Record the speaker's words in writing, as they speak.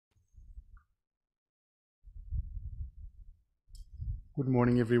Good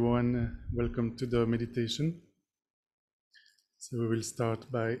morning, everyone. Welcome to the meditation. So we will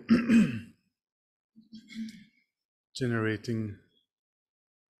start by generating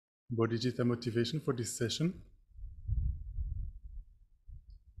bodhicitta motivation for this session.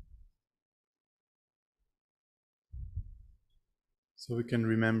 So we can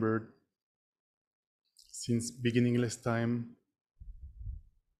remember, since beginningless time,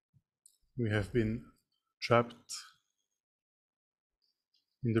 we have been trapped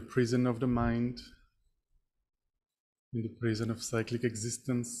in the prison of the mind, in the prison of cyclic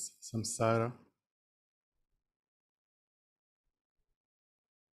existence, samsara.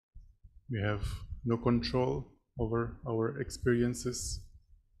 We have no control over our experiences.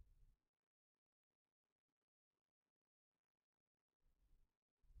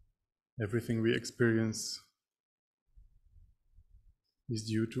 Everything we experience is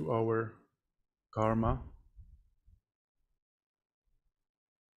due to our karma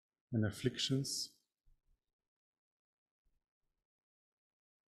and afflictions.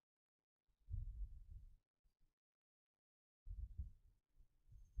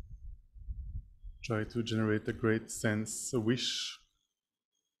 Try to generate a great sense, a wish.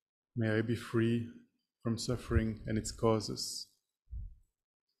 May I be free from suffering and its causes.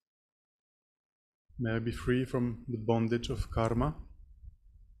 May I be free from the bondage of karma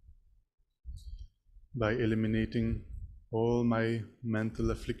by eliminating all my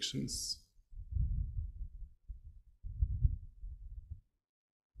mental afflictions.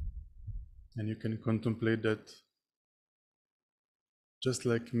 And you can contemplate that, just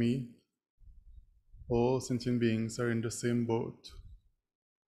like me, all sentient beings are in the same boat.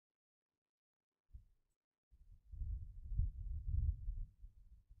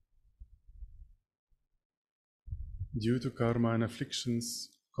 Due to karma and afflictions,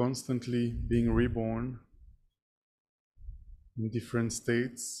 constantly being reborn in different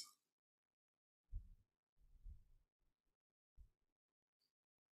states.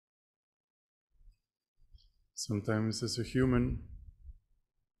 Sometimes as a human,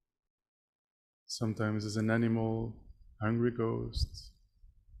 sometimes as an animal, hungry ghost,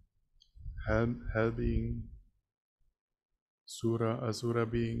 hell being, sura, asura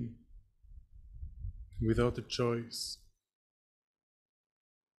being, without a choice,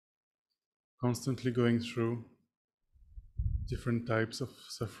 constantly going through different types of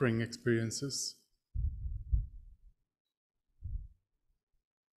suffering experiences.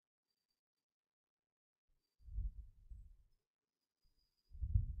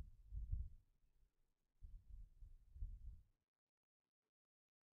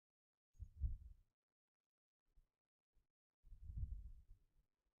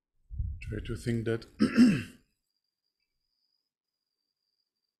 Try to think that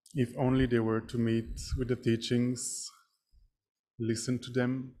if only they were to meet with the teachings, listen to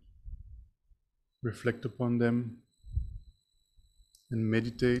them, reflect upon them, and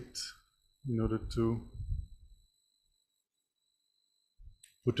meditate in order to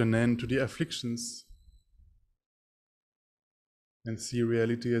put an end to the afflictions and see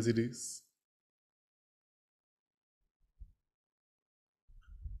reality as it is.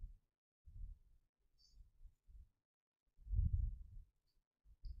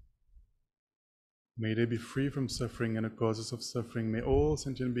 May they be free from suffering and the causes of suffering. May all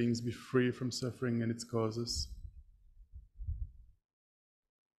sentient beings be free from suffering and its causes.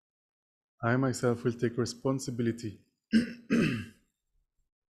 I myself will take responsibility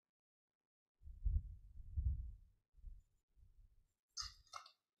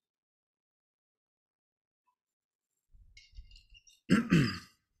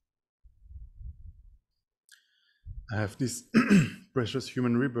I have this precious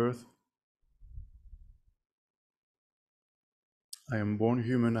human rebirth. I am born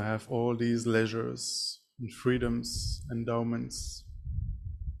human, I have all these leisures and freedoms, endowments.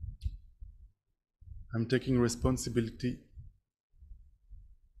 I'm taking responsibility.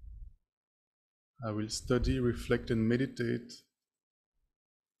 I will study, reflect, and meditate.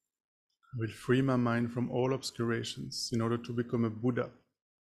 I will free my mind from all obscurations in order to become a Buddha,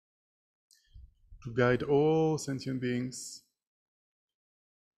 to guide all sentient beings,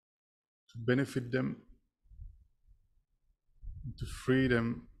 to benefit them, to free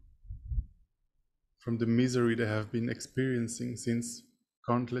them from the misery they have been experiencing since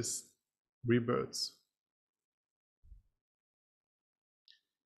countless rebirths.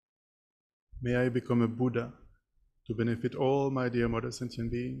 May I become a Buddha to benefit all my dear mother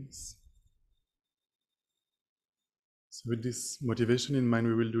sentient beings. So with this motivation in mind,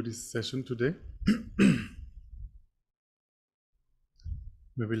 we will do this session today.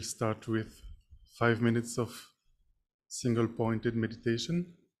 We will start with 5 minutes of single pointed meditation,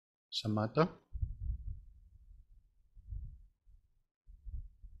 Shamatha.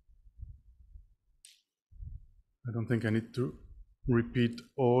 I don't think I need to repeat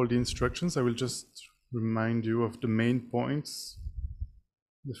all the instructions. I will just remind you of the main points.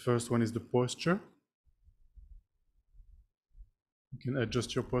 The first one is the posture. You can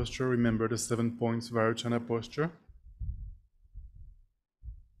adjust your posture. Remember the 7 points Vajrayana posture.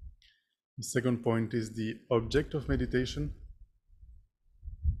 The second point is the object of meditation.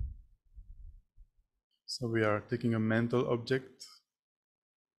 So we are taking a mental object.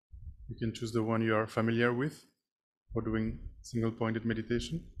 You can choose the one you are familiar with for doing single pointed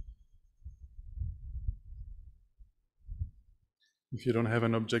meditation. If you don't have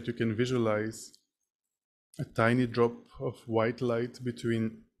an object, you can visualize a tiny drop of white light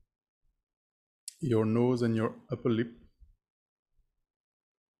between your nose and your upper lip,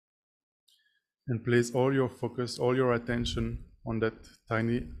 and place all your focus, all your attention on that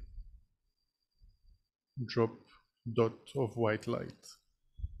tiny drop dot of white light.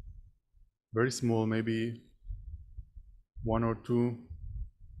 Very small, maybe 1 or 2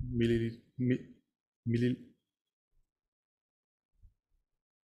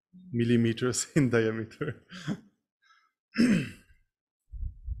 millimeters in diameter.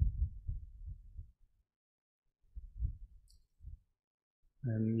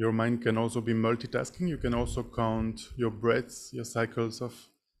 And your mind can also be multitasking. You can also count your breaths, your cycles of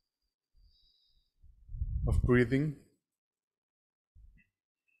breathing.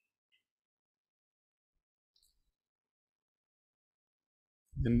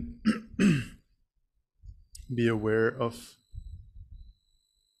 And be aware of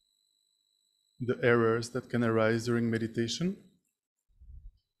the errors that can arise during meditation,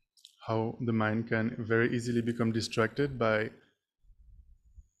 how the mind can very easily become distracted by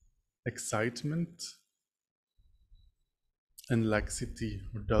excitement and laxity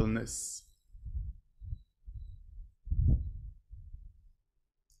or dullness.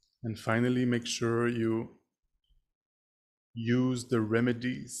 And finally, make sure you use the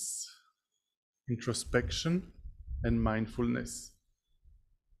remedies, introspection and mindfulness.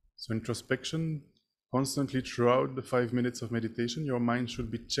 So introspection, constantly throughout the 5 minutes of meditation, your mind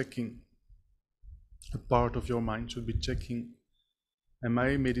should be checking. A part of your mind should be checking, am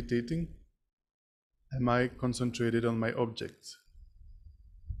I meditating? Am I concentrated on my object?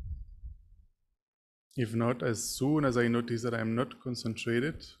 If not, as soon as I notice that I am not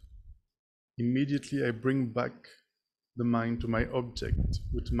concentrated, immediately I bring back the mind to my object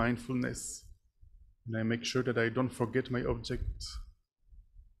with mindfulness. And I make sure that I don't forget my object.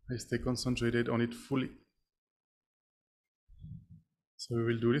 I stay concentrated on it fully. So we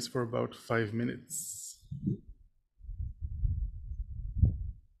will do this for about 5 minutes.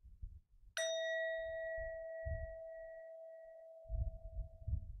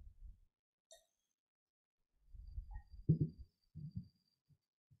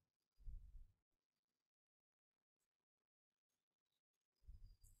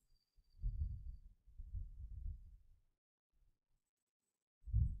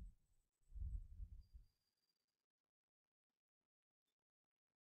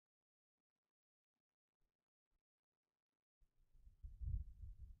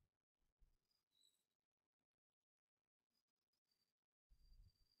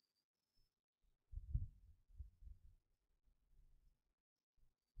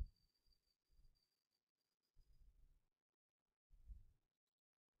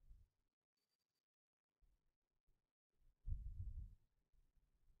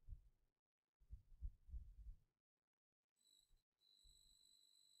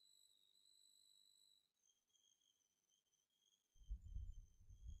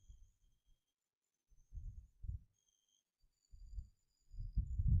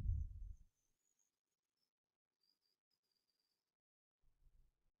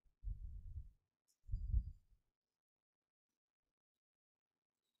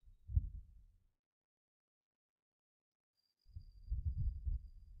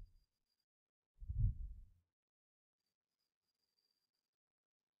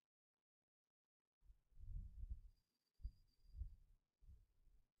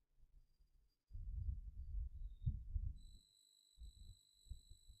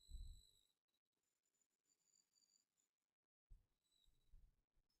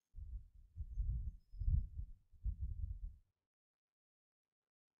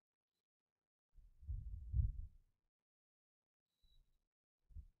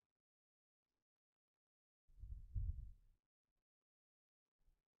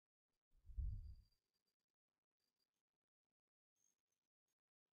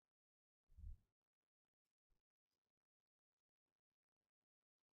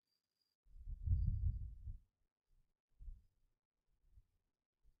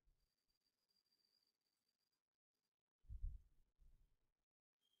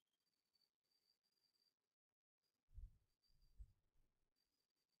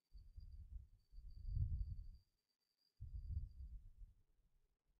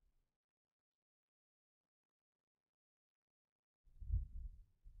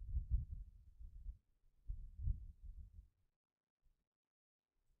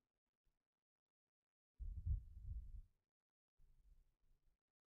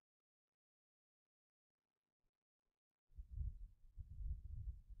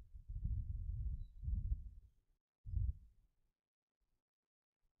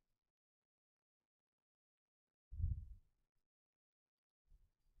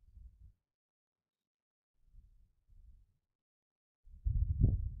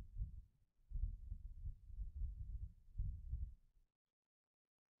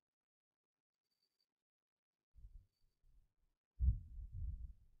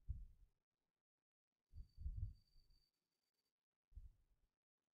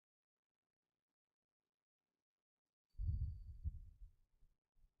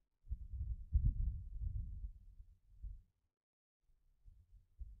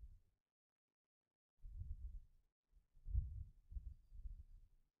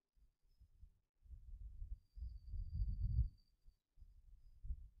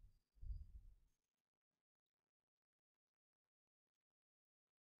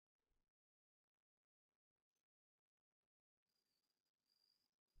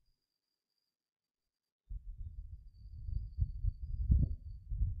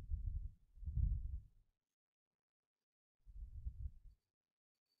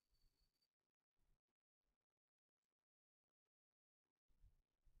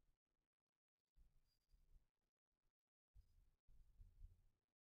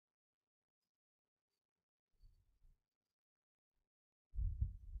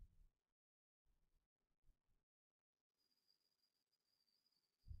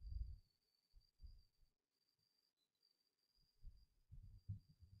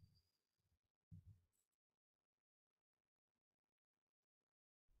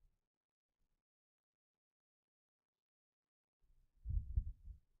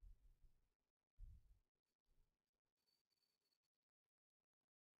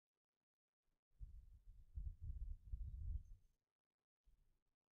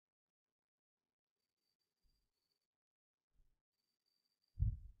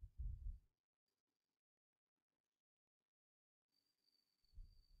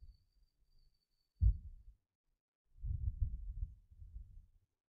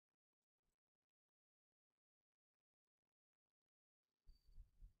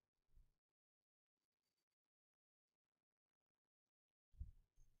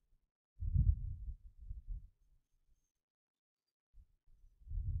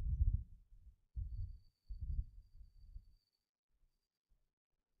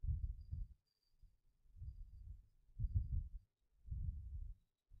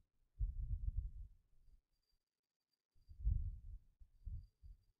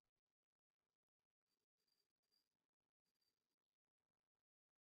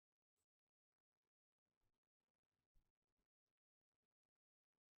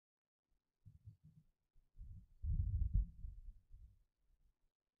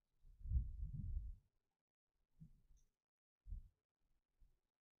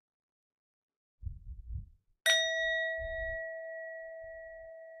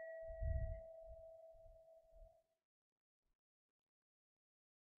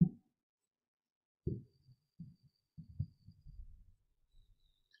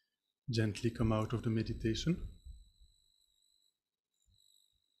 gently come out of the meditation.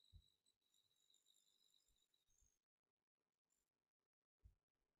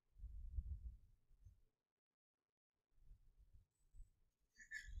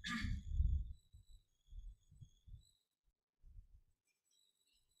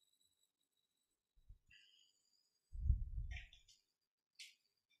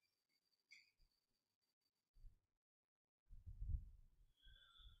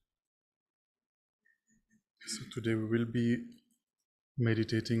 So today we will be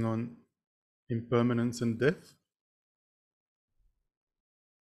meditating on impermanence and death.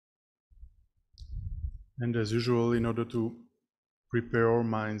 And as usual, in order to prepare our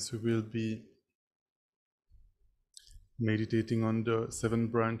minds, we will be meditating on the 7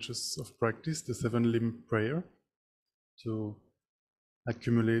 branches of practice, the 7-limb prayer, to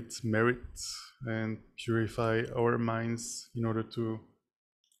accumulate merit and purify our minds in order to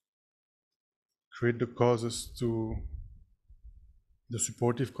create the causes to the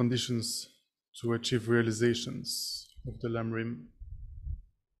supportive conditions to achieve realizations of the Lamrim.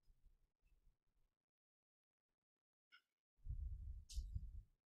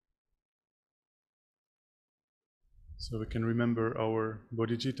 So we can remember our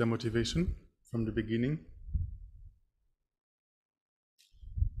bodhicitta motivation from the beginning.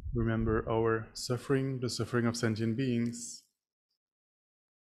 Remember our suffering, the suffering of sentient beings,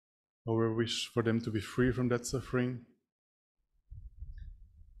 our wish for them to be free from that suffering,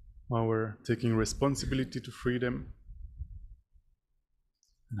 our taking responsibility to free them.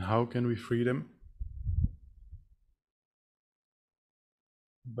 And how can we free them?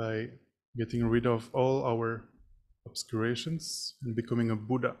 By getting rid of all our obscurations and becoming a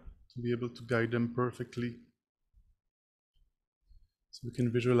Buddha, to be able to guide them perfectly. So we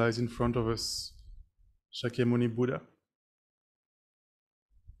can visualize in front of us Shakyamuni Buddha.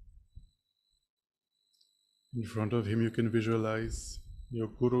 In front of him you can visualize your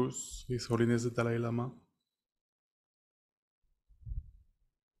gurus, His Holiness the Dalai Lama.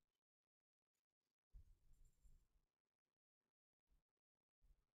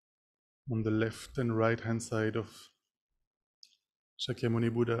 On the left and right hand side of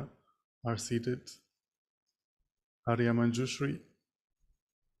Shakyamuni Buddha are seated Arya Manjushri,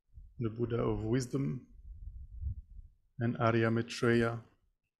 the Buddha of wisdom, and Arya Maitreya,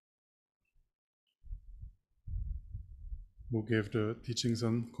 who gave the teachings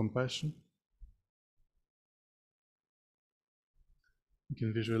on compassion. You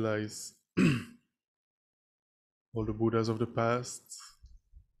can visualize all the Buddhas of the past,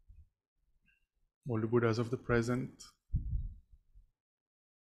 all the Buddhas of the present.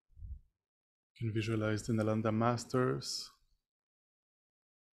 You can visualize the Nalanda masters.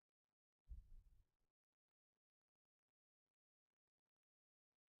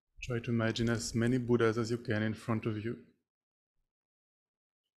 Try to imagine as many Buddhas as you can in front of you.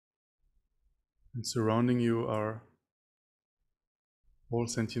 And surrounding you are all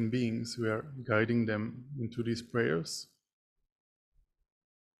sentient beings. We are guiding them into these prayers.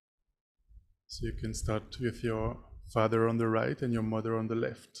 So you can start with your father on the right and your mother on the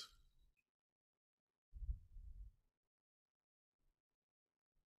left.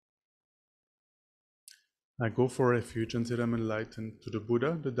 I go for refuge until I'm enlightened to the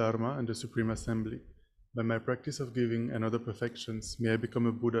Buddha, the Dharma, and the Supreme Assembly. By my practice of giving and other perfections, may I become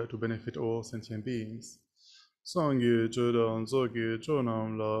a Buddha to benefit all sentient beings. Sangye Chodan Soki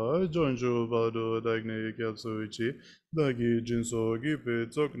Chonam La Jonjo Bado Dagne Gyatso Dagi Jinso Gipe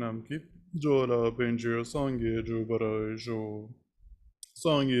Tsoknam Ki Jola Benjir Sangye Jubara Jo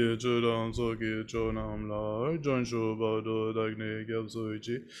Sangye Chodan Soki Chonam La Jonjo Bado Dagne Gyatso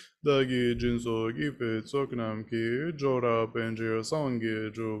Dagi Jinso Gipe Tsoknam Ki Jola Benjir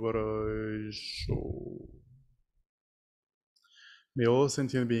Sangye Jubara Jo. May all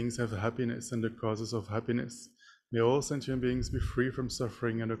sentient beings have happiness and the causes of happiness. May all sentient beings be free from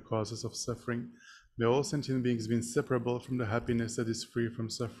suffering and the causes of suffering. May all sentient beings be inseparable from the happiness that is free from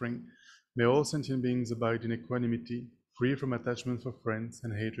suffering. May all sentient beings abide in equanimity, free from attachment for friends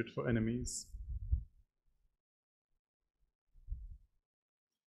and hatred for enemies.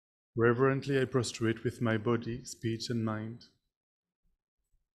 Reverently I prostrate with my body, speech and mind.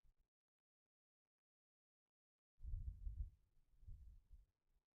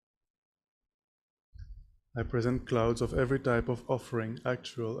 I present clouds of every type of offering,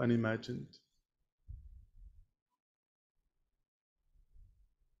 actual and imagined.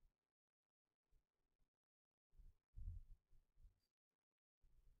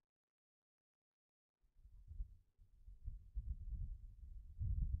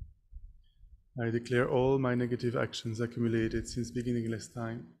 I declare all my negative actions accumulated since beginningless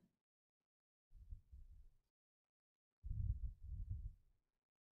time.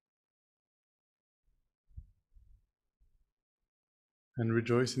 and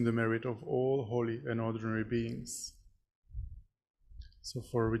rejoice in the merit of all holy and ordinary beings. So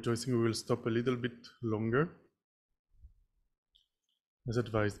for rejoicing, we will stop a little bit longer, as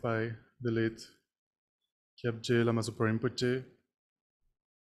advised by the late Kyabje Lama Zopa Rinpoche.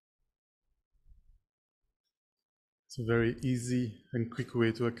 It's a very easy and quick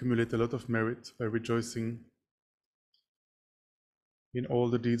way to accumulate a lot of merit by rejoicing in all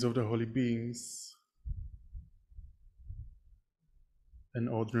the deeds of the holy beings and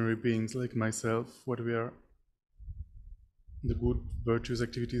ordinary beings like myself, what we are, the good virtuous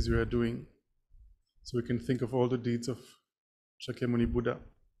activities we are doing. So we can think of all the deeds of Shakyamuni Buddha.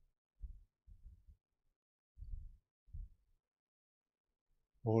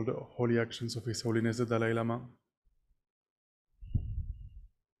 All the holy actions of His Holiness the Dalai Lama,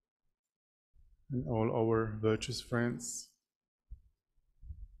 and all our virtuous friends.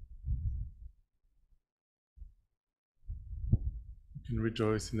 We can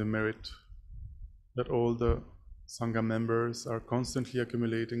rejoice in the merit that all the Sangha members are constantly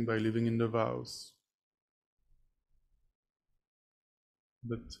accumulating by living in the vows.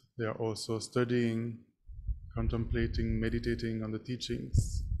 But they are also studying, contemplating, meditating on the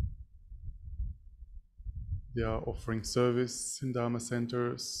teachings. They are offering service in Dharma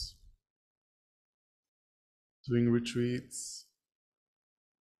centers, doing retreats.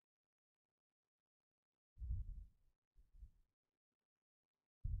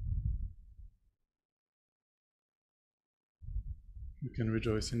 We can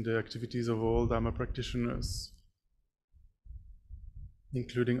rejoice in the activities of all Dharma practitioners,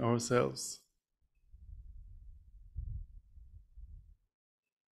 including ourselves.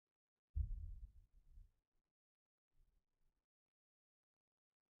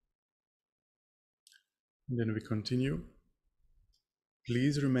 And then we continue.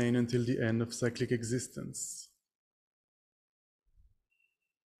 Please remain until the end of cyclic existence.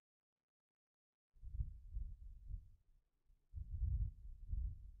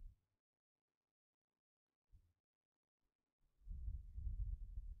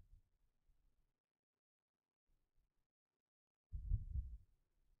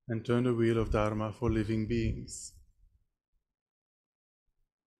 And turn the wheel of Dharma for living beings.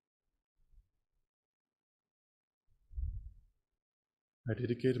 I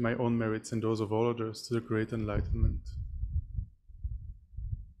dedicate my own merits and those of all others to the great enlightenment.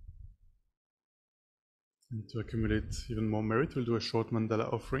 And to accumulate even more merit, we'll do a short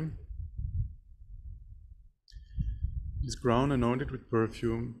mandala offering. This ground anointed with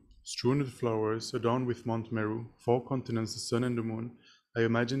perfume, strewn with flowers, adorned with Mount Meru, 4 continents, the sun and the moon, I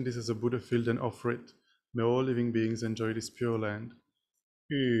imagine this as a Buddha field and offer it. May all living beings enjoy this pure land.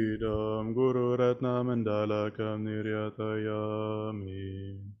 Idam Guru Ratna Mandalakam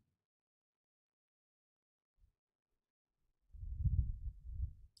Niryatayami.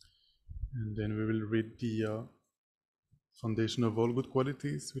 And then we will read the Foundation of All Good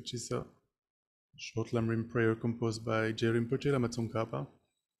Qualities, which is a short Lamrim prayer composed by Je Rinpoche Lama Tsongkhapa,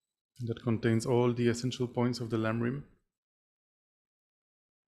 that contains all the essential points of the Lamrim.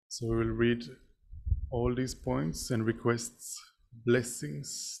 So we will read all these points and requests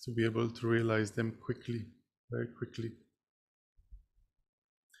blessings to be able to realize them quickly, very quickly.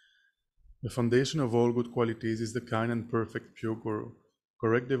 The foundation of all good qualities is the kind and perfect pure Guru.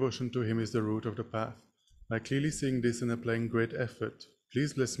 Correct devotion to him is the root of the path. By clearly seeing this and applying great effort,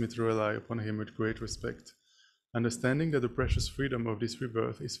 please bless me to rely upon him with great respect. Understanding that the precious freedom of this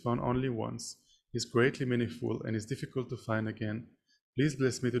rebirth is found only once, is greatly meaningful and is difficult to find again, please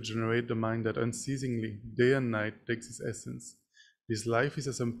bless me to generate the mind that unceasingly, day and night, takes its essence. This life is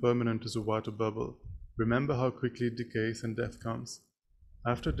as impermanent as a water bubble. Remember how quickly it decays and death comes.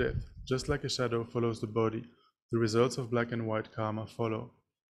 After death, just like a shadow follows the body, the results of black and white karma follow.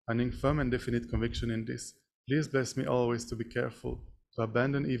 Finding firm and definite conviction in this, please bless me always to be careful, to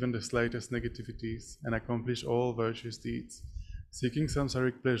abandon even the slightest negativities, and accomplish all virtuous deeds. Seeking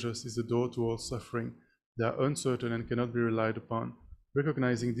samsaric pleasures is the door to all suffering. They are uncertain and cannot be relied upon.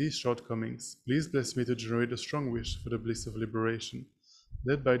 Recognizing these shortcomings, please bless me to generate a strong wish for the bliss of liberation.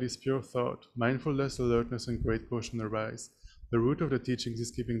 Led by this pure thought, mindfulness, alertness, and great caution arise. The root of the teachings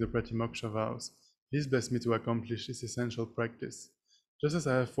is keeping the Pratimoksha vows. Please bless me to accomplish this essential practice. Just as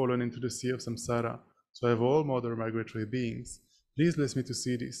I have fallen into the sea of samsara, so have all modern migratory beings. Please bless me to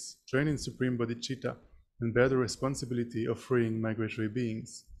see this, train in supreme bodhicitta, and bear the responsibility of freeing migratory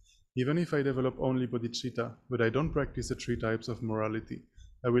beings. Even if I develop only bodhicitta, but I don't practice the 3 types of morality,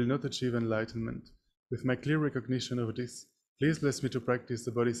 I will not achieve enlightenment. With my clear recognition of this, please bless me to practice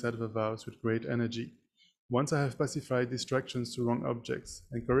the bodhisattva vows with great energy. Once I have pacified distractions to wrong objects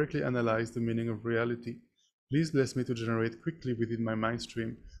and correctly analyzed the meaning of reality, Please bless me to generate quickly within my mind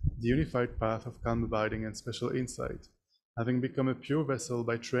stream the unified path of calm abiding and special insight. Having become a pure vessel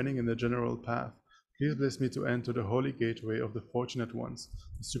by training in the general path, please bless me to enter the holy gateway of the Fortunate Ones,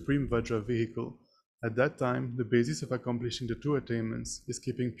 the supreme Vajra vehicle. At that time, the basis of accomplishing the two attainments is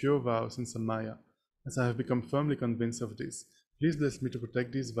keeping pure vows in Samaya. As I have become firmly convinced of this, please bless me to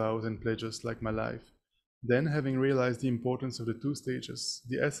protect these vows and pledges like my life. Then, having realized the importance of the two stages,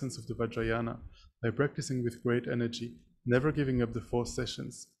 the essence of the Vajrayana, by practicing with great energy, never giving up the 4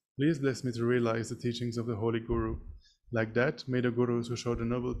 sessions, please bless me to realize the teachings of the Holy Guru. Like that, may the Gurus who show the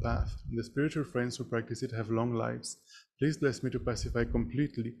noble path and the spiritual friends who practice it have long lives. Please bless me to pacify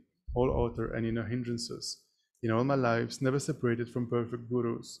completely all outer and inner hindrances. In all my lives, never separated from perfect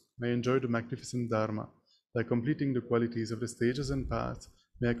Gurus, may I enjoy the magnificent Dharma. By completing the qualities of the stages and paths,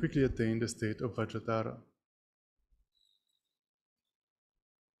 may I quickly attain the state of Vajratara.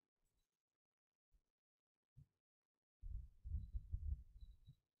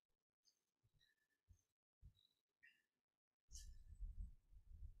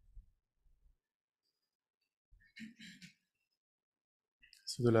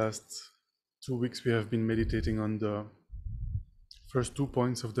 So the last 2 weeks we have been meditating on the first 2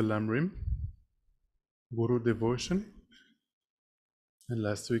 points of the Lamrim, Guru devotion. And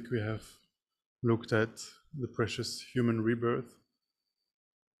last week we have looked at the precious human rebirth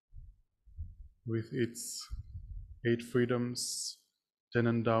with its 8 freedoms, 10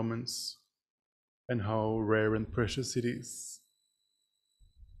 endowments, and how rare and precious it is.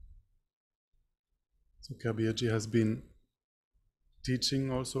 So Kabirji has been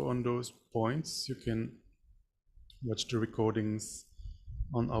teaching also on those points. You can watch the recordings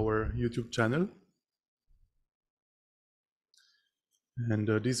on our YouTube channel. And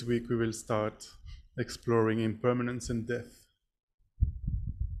this week we will start exploring impermanence and death.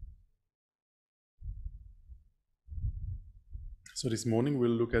 So this morning we'll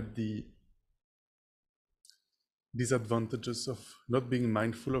look at the disadvantages of not being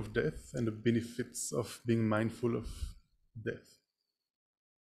mindful of death and the benefits of being mindful of death.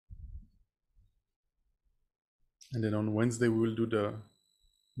 And then on Wednesday we will do the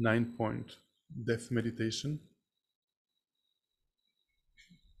 9-point death meditation.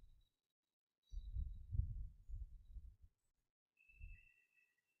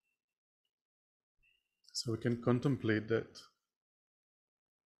 So we can contemplate that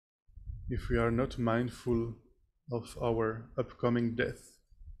if we are not mindful of our upcoming death,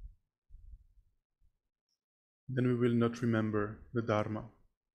 then we will not remember the Dharma.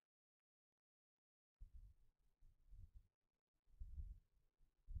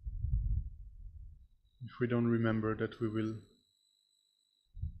 If we don't remember that we will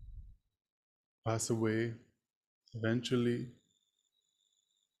pass away, eventually,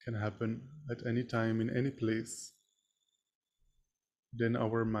 can happen at any time, in any place, then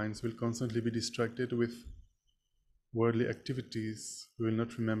our minds will constantly be distracted with worldly activities. We will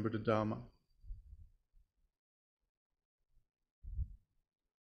not remember the Dharma.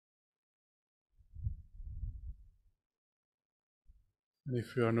 And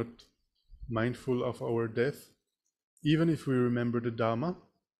if we are not mindful of our death, even if we remember the Dharma,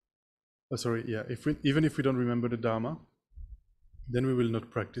 even if we don't remember the Dharma, then we will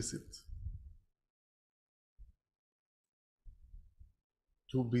not practice it.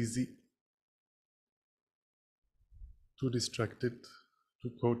 Too busy, too distracted,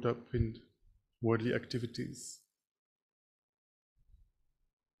 too caught up in worldly activities.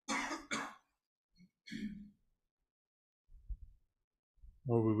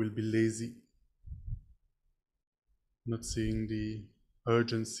 Or we will be lazy, not seeing the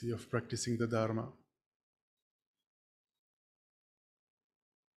urgency of practicing the Dharma.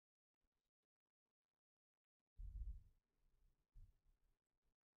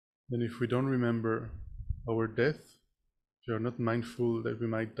 Then if we don't remember our death, if we are not mindful that we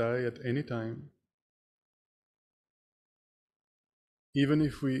might die at any time, even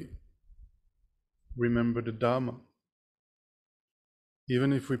if we remember the Dharma,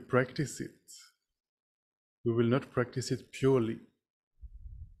 even if we practice it, we will not practice it purely,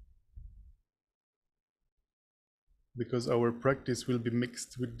 because our practice will be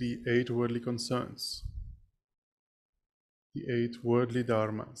mixed with the 8 worldly concerns, the 8 worldly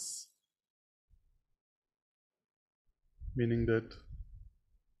dharmas, meaning that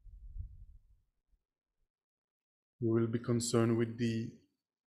we will be concerned with the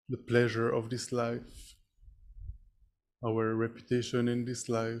pleasure of this life, our reputation in this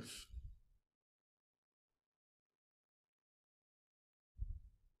life,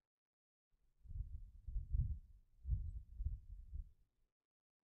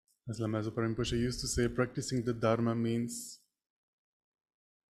 As Lama Zopa Rinpoche used to say, practicing the Dharma means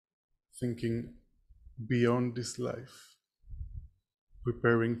thinking beyond this life,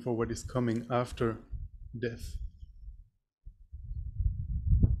 preparing for what is coming after death.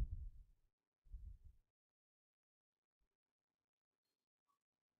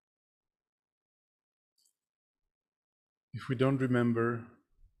 If we don't remember,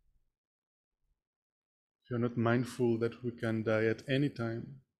 if you're not mindful that we can die at any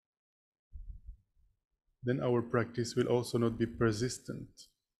time, then our practice will also not be persistent.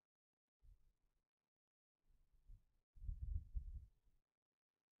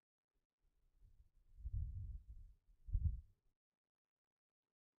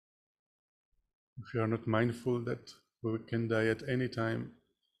 If we are not mindful that we can die at any time,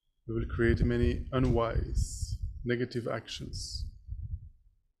 we will create many unwise, negative actions.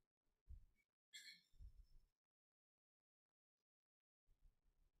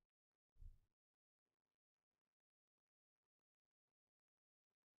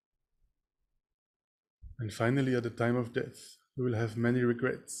 And finally, at the time of death, we will have many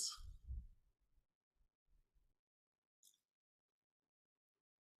regrets.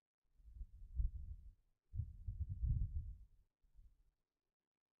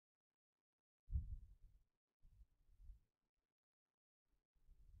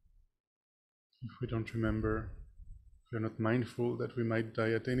 If we don't remember, if we are not mindful that we might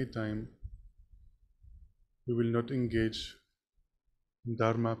die at any time, we will not engage in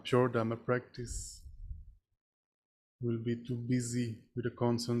Dharma, pure Dharma practice. We will be too busy with the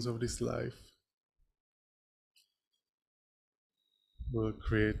concerns of this life. We will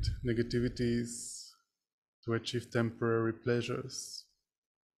create negativities to achieve temporary pleasures.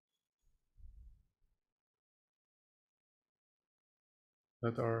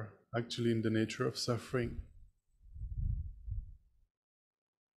 That are actually in the nature of suffering.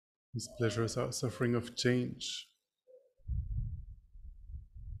 These pleasures are suffering of change.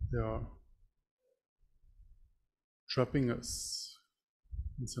 They are trapping us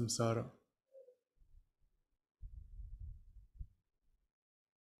in samsara.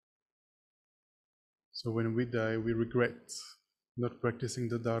 So when we die, we regret not practicing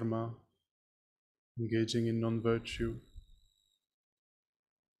the Dharma, engaging in non-virtue.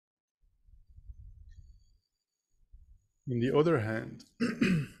 On the other hand,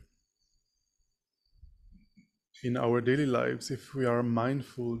 in our daily lives, if we are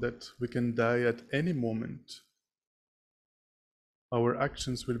mindful that we can die at any moment, our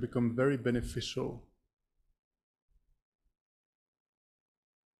actions will become very beneficial.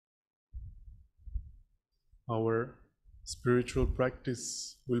 Our spiritual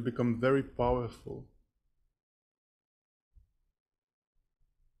practice will become very powerful.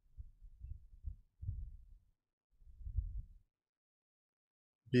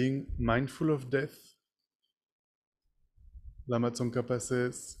 Being mindful of death, Lama Tsongkhapa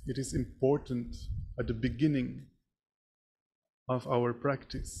says, it is important at the beginning of our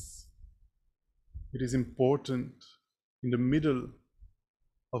practice. It is important in the middle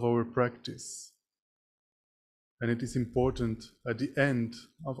of our practice. And it is important at the end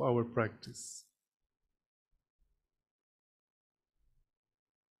of our practice.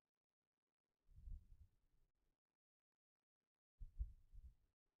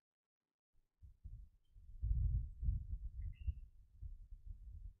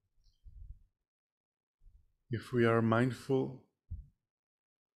 If we are mindful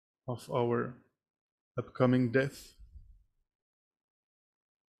of our upcoming death,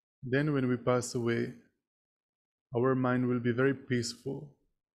 then when we pass away, our mind will be very peaceful,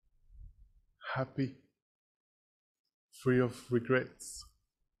 happy, free of regrets.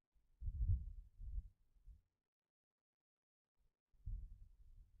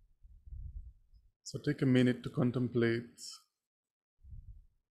 So take a minute to contemplate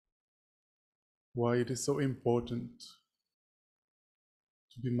why it is so important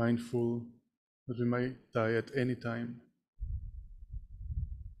to be mindful that we might die at any time.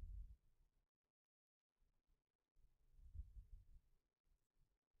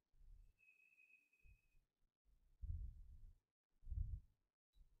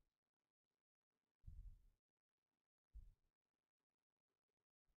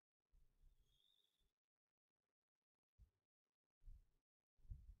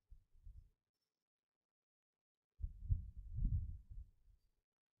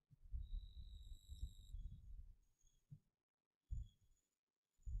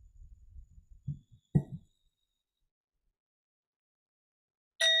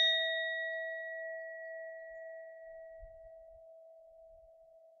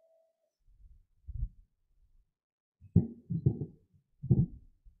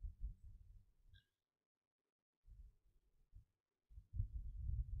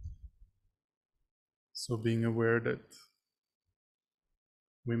 So being aware that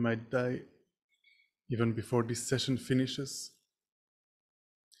we might die even before this session finishes,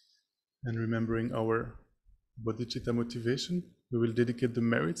 and remembering our bodhicitta motivation, we will dedicate the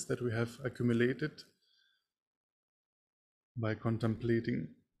merits that we have accumulated by contemplating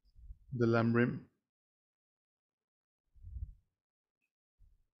the Lamrim.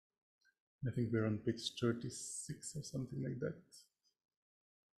 I think we're on page 36 or something like that.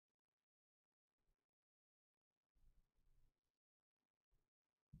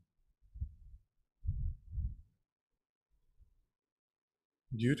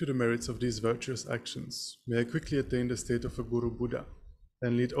 Due to the merits of these virtuous actions, may I quickly attain the state of a Guru Buddha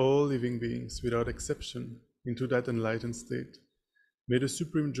and lead all living beings without exception into that enlightened state. May the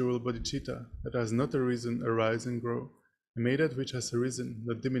supreme jewel bodhicitta that has not arisen arise and grow, and may that which has arisen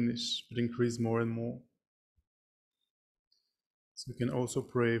not diminish but increase more and more. So we can also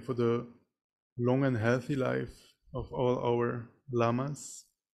pray for the long and healthy life of all our lamas.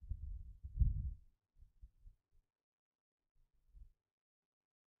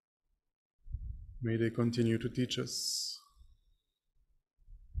 May they continue to teach us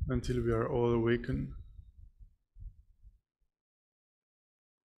until we are all awakened.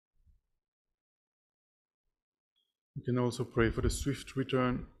 We can also pray for the swift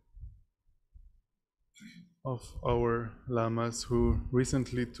return of our lamas who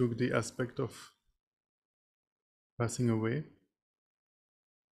recently took the aspect of passing away.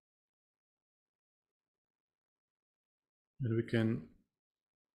 And we can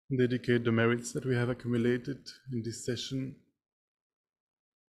dedicate the merits that we have accumulated in this session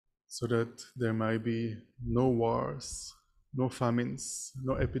so that there might be no wars, no famines,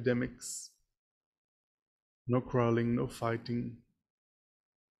 no epidemics, no quarreling, no fighting.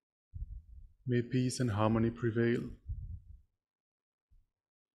 May peace and harmony prevail.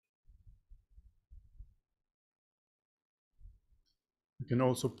 We can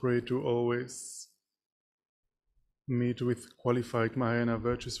also pray to always meet with qualified Mahayana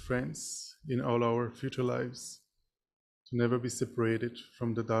virtuous friends in all our future lives, to never be separated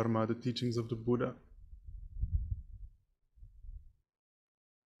from the Dharma, the teachings of the Buddha.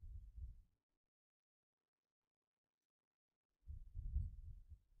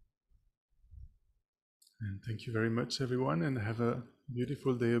 And thank you very much, everyone, and have a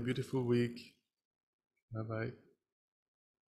beautiful day, a beautiful week. Bye-bye.